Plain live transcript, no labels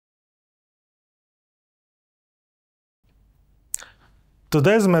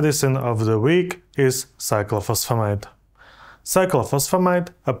Today's medicine of the week is cyclophosphamide. Cyclophosphamide,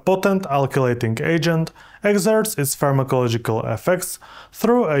 a potent alkylating agent, exerts its pharmacological effects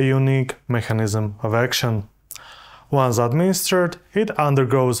through a unique mechanism of action. Once administered, it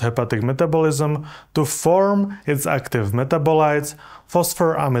undergoes hepatic metabolism to form its active metabolites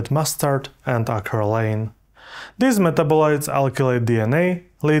phosphoramide mustard and acrolein. These metabolites alkylate DNA,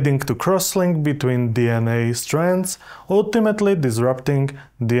 leading to cross-link between DNA strands, ultimately disrupting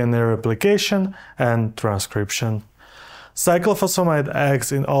DNA replication and transcription. Cyclophosphamide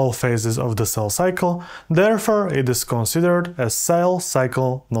acts in all phases of the cell cycle, therefore it is considered a cell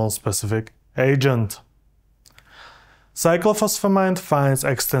cycle nonspecific agent. Cyclophosphamide finds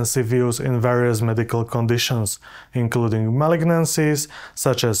extensive use in various medical conditions, including malignancies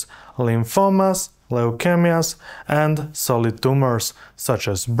such as lymphomas, leukemias, and solid tumors such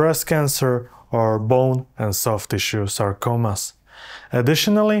as breast cancer or bone and soft tissue sarcomas.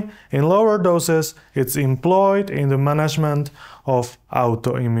 Additionally, in lower doses, it's employed in the management of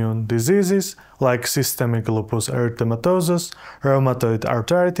autoimmune diseases like systemic lupus erythematosus, rheumatoid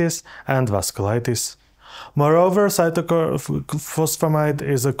arthritis, and vasculitis. Moreover, cyclophosphamide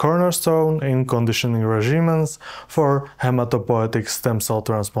is a cornerstone in conditioning regimens for hematopoietic stem cell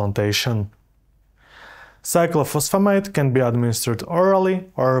transplantation. Cyclophosphamide can be administered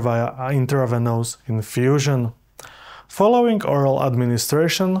orally or via intravenous infusion. Following oral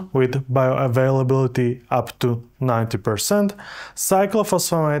administration with bioavailability up to 90%,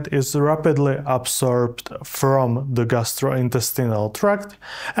 cyclophosphamide is rapidly absorbed from the gastrointestinal tract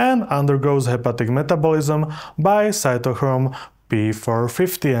and undergoes hepatic metabolism by cytochrome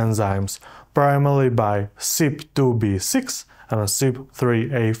P450 enzymes, primarily by CYP2B6 and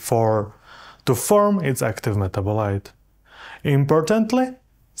CYP3A4, to form its active metabolite. Importantly,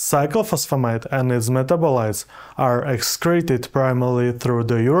 cyclophosphamide and its metabolites are excreted primarily through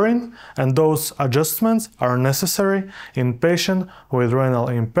the urine, and those adjustments are necessary in patients with renal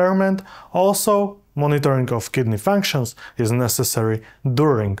impairment. Also, monitoring of kidney functions is necessary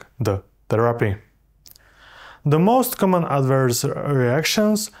during the therapy. The most common adverse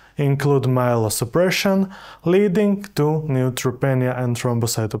reactions include myelosuppression, leading to neutropenia and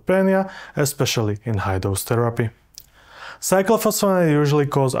thrombocytopenia, especially in high-dose therapy. Cyclophosphamide usually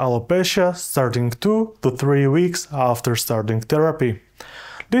causes alopecia starting 2 to 3 weeks after starting therapy.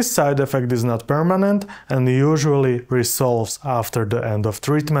 This side effect is not permanent and usually resolves after the end of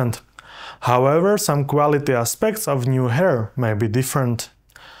treatment. However, some quality aspects of new hair may be different.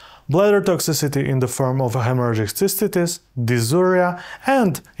 Bladder toxicity in the form of hemorrhagic cystitis, dysuria,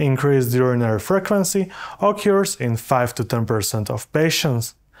 and increased urinary frequency occurs in 5 to 10% of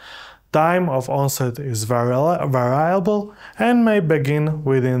patients. Time of onset is variable and may begin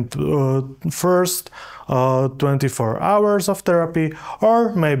within first 24 hours of therapy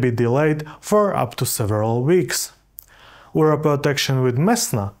or may be delayed for up to several weeks. Uroprotection with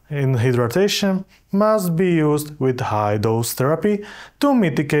mesna inhidratation must be used with high-dose therapy to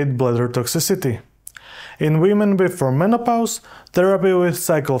mitigate bladder toxicity. In women before menopause, therapy with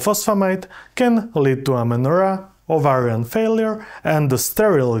cyclophosphamide can lead to amenorrhea, ovarian failure, and the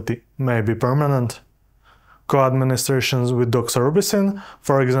sterility may be permanent. Co-administrations with doxorubicin,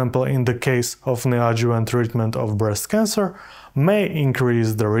 for example in the case of neoadjuvant treatment of breast cancer, may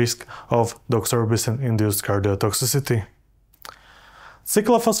increase the risk of doxorubicin-induced cardiotoxicity.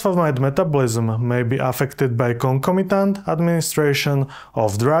 Cyclophosphamide metabolism may be affected by concomitant administration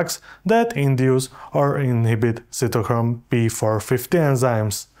of drugs that induce or inhibit cytochrome P450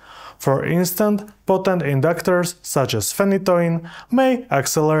 enzymes. For instance, potent inductors such as phenytoin may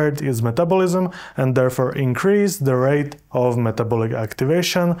accelerate its metabolism and therefore increase the rate of metabolic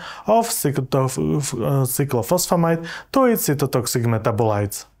activation of cyclophosphamide to its cytotoxic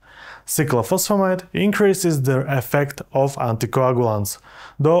metabolites. Cyclophosphamide increases the effect of anticoagulants,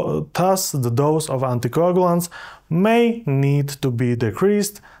 thus the dose of anticoagulants may need to be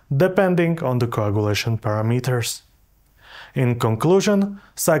decreased depending on the coagulation parameters. In conclusion,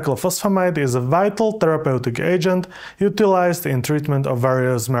 cyclophosphamide is a vital therapeutic agent utilized in treatment of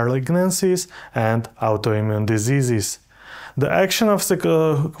various malignancies and autoimmune diseases. The action of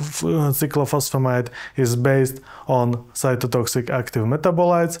cyclophosphamide is based on cytotoxic active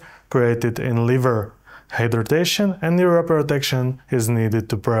metabolites created in liver. Hydration and uroprotection is needed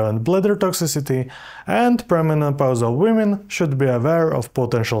to prevent bladder toxicity, and premenopausal women should be aware of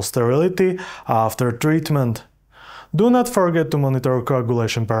potential sterility after treatment. Do not forget to monitor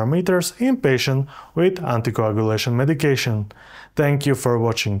coagulation parameters in patients with anticoagulation medication. Thank you for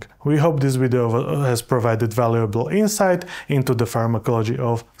watching. We hope this video has provided valuable insight into the pharmacology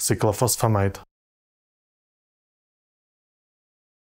of cyclophosphamide.